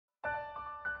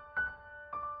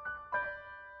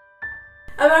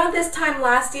Around this time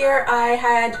last year, I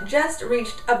had just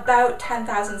reached about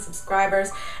 10,000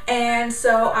 subscribers, and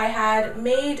so I had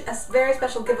made a very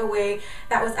special giveaway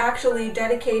that was actually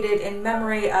dedicated in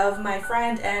memory of my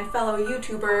friend and fellow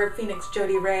YouTuber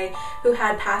PhoenixJodiRae, who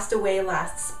had passed away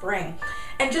last spring.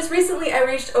 And just recently I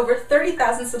reached over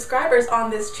 30,000 subscribers on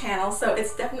this channel, so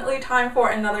it's definitely time for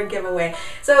another giveaway.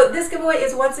 So this giveaway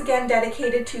is once again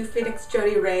dedicated to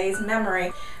PhoenixJodiRae's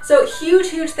memory. So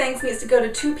huge thanks needs to go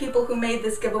to two people who made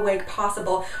this giveaway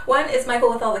possible. One is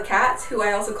Michael with all the cats, who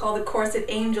I also call the Corset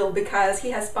Angel because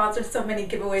he has sponsored so many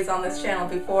giveaways on this channel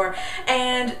before.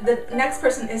 And the next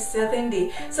person is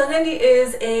Serindë. Serindë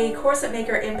is a corset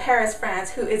maker in Paris,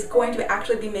 France, who is going to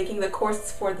actually be making the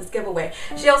corsets for this giveaway.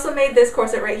 She also made this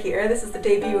corset right here. This is the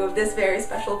debut of this very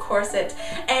special corset,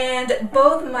 and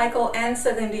both Michael and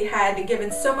Serindë had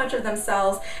given so much of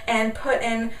themselves and put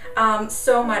in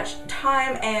so much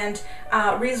time and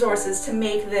resources to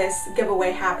make this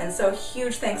giveaway happen. So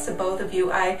huge thanks to both of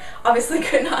you. I obviously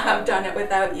could not have done it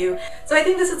without you. So I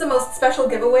think this is the most special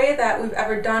giveaway that we've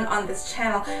ever done on this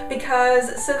channel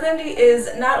because Serindë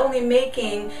is not only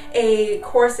making a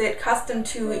corset custom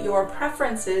to your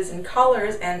preferences and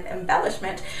colors and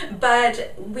embellishment,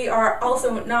 but we are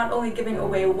also not only giving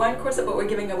away one corset, but we're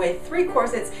giving away 3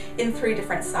 corsets in 3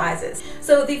 different sizes.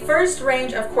 So the first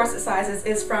range of corset sizes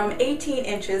is from 18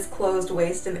 inches closed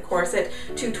waist in the corset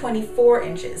to 24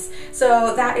 inches.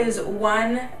 So that is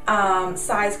one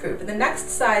size group. And the next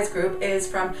size group is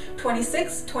from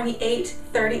 26, 28,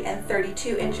 30, and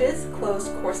 32 inches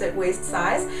closed corset waist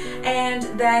size. And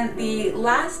then the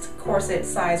last corset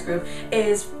size group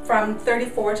is from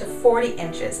 34 to 40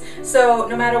 inches. So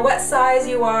no matter what size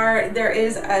you are, there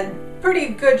is a pretty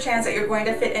good chance that you're going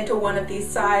to fit into one of these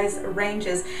size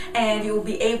ranges and you will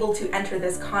be able to enter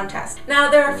this contest.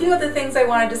 Now there are a few other things I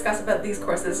want to discuss about these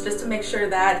corsets just to make sure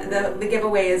that the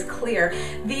giveaway is clear.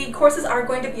 The corsets are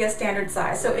going to be a standard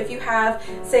size, so if you have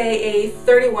say a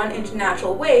 31-inch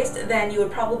natural waist, then you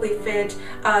would probably fit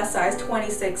a size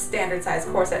 26 standard size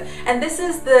corset, and this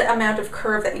is the amount of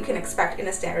curve that you can expect in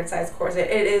a standard size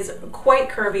corset. It is quite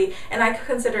curvy and I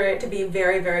consider it to be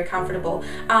very comfortable.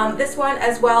 This one,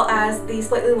 as well as the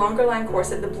slightly longer line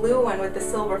corset, the blue one with the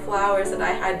silver flowers that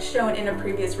I had shown in a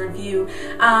previous review,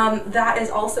 that is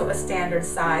also a standard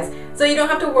size. So you don't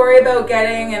have to worry about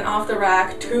getting an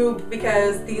off-the-rack tube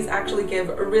because these actually give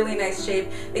a really nice shape,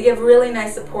 they give really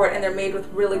nice support, and they're made with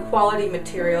really quality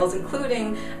materials,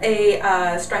 including a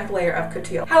strength layer of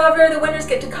coutil. However, the winners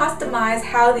get to customize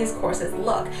how these corsets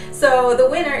look. So the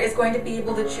winner is going to be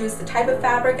able to choose the type of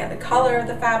fabric and the color of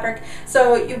the fabric.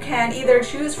 So you can either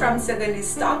choose from Serindë's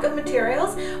stock of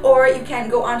materials, or you can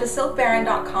go onto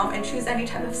silkbaron.com and choose any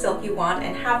type of silk you want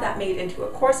and have that made into a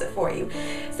corset for you.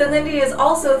 Serindë is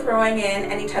also throwing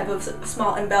in any type of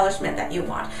small embellishment that you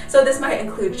want. So this might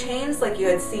include chains like you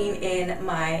had seen in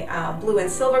my blue and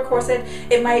silver corset.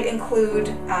 It might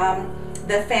include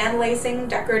the fan lacing,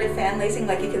 decorative fan lacing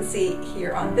like you can see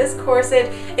here on this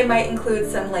corset. It might include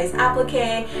some lace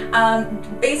applique.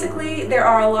 Basically there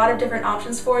are a lot of different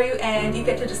options for you, and you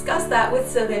get to discuss that with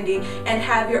Serindë and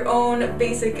have your own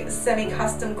basic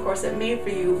semi-custom corset made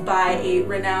for you by a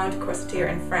renowned corsetiere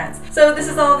in France. So this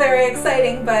is all very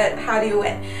exciting, but how do you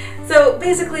win? So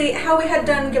basically how we had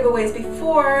done giveaways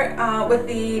before with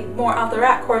the more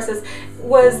off-the-rack corsets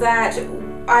was that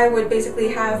I would basically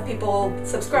have people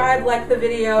subscribe, like the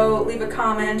video, leave a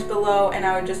comment below, and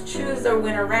I would just choose a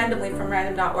winner randomly from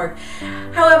random.org.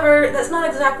 However, that's not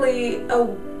exactly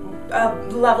a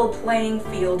level playing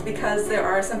field because there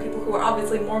are some people who are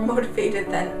obviously more motivated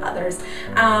than others.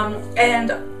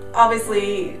 And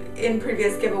obviously in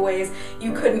previous giveaways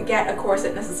you couldn't get a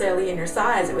corset necessarily in your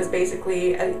size. It was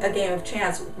basically a game of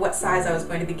chance what size I was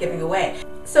going to be giving away.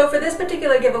 So for this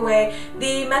particular giveaway,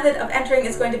 the method of entering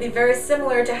is going to be very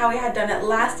similar to how we had done it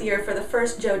last year for the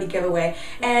first Jody giveaway.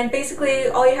 And basically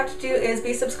all you have to do is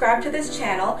be subscribed to this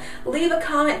channel, leave a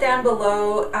comment down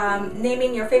below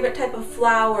naming your favorite type of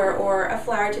flower or a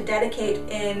flower to dedicate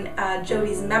in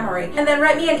Jody's memory, and then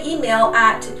write me an email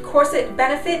at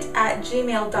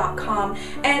corsetbenefit@gmail.com.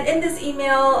 And in this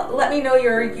email, let me know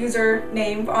your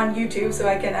username on YouTube so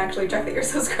I can actually check that you're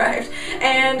subscribed.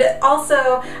 And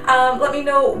also let me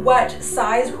know what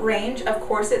size range of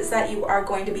corsets that you are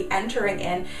going to be entering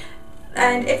in.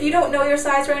 And if you don't know your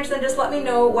size range, then just let me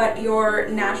know what your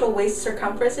natural waist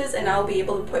circumference is and I'll be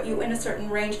able to put you in a certain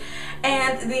range.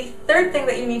 And the third thing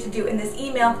that you need to do in this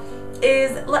email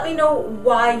is let me know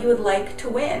why you would like to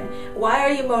win. Why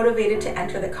are you motivated to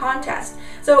enter the contest?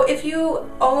 So if you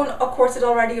own a corset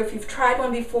already, or if you've tried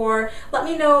one before, let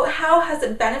me know, how has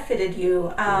it benefited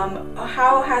you?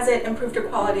 How has it improved your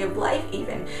quality of life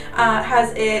even?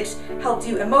 Has it helped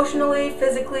you emotionally,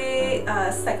 physically,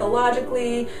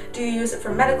 psychologically? Do you use it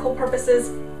for medical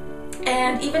purposes?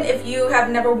 And even if you have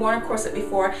never worn a corset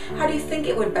before, how do you think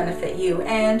it would benefit you?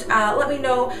 And let me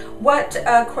know what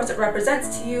a corset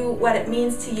represents to you, what it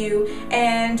means to you,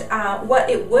 and what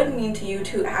it would mean to you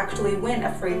to actually win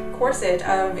a free corset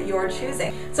of your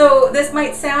choosing. So this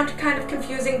might sound kind of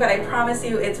confusing, but I promise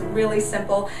you it's really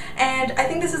simple. And I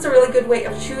think this is a really good way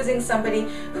of choosing somebody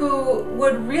who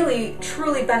would really,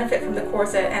 truly benefit from the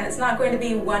corset, and it's not going to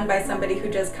be won by somebody who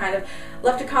just kind of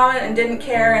left a comment and didn't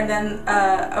care, and then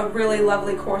a really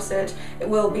lovely corset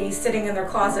will be sitting in their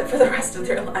closet for the rest of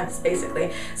their lives,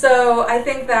 basically. So I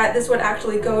think that this would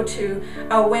actually go to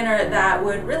a winner that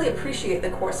would really appreciate the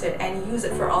corset and use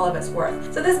it for all of its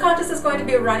worth. So this contest is going to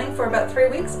be running for about 3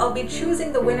 weeks. I'll be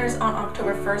choosing the winners on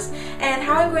October 1st, and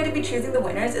how I'm going to be choosing the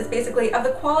winners is basically, of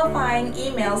the qualifying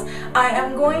emails, I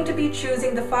am going to be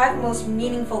choosing the 5 most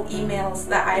meaningful emails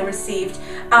that I received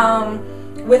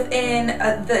within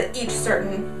each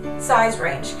certain size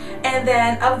range. And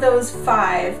then of those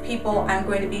 5 people, I'm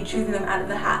going to be choosing them out of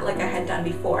the hat like I had done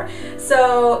before.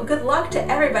 So good luck to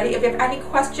everybody. If you have any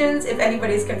questions, if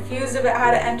anybody's confused about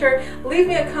how to enter, leave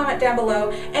me a comment down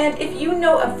below. And if you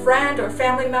know a friend or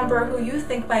family member who you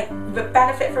think might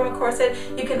benefit from a corset,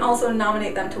 you can also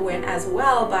nominate them to win as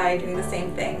well by doing the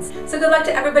same things. So good luck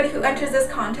to everybody who enters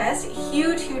this contest.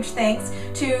 Huge, huge thanks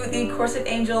to the corset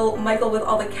angel Michael with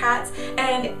all the cats,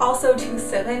 and also to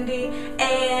Serindë,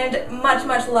 and much,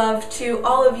 much love to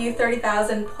all of you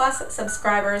 30,000 plus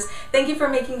subscribers. Thank you for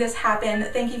making this happen.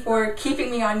 Thank you for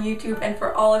keeping me on YouTube and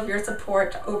for all of your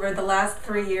support over the last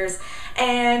 3 years.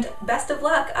 And best of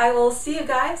luck. I will see you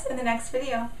guys in the next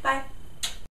video. Bye.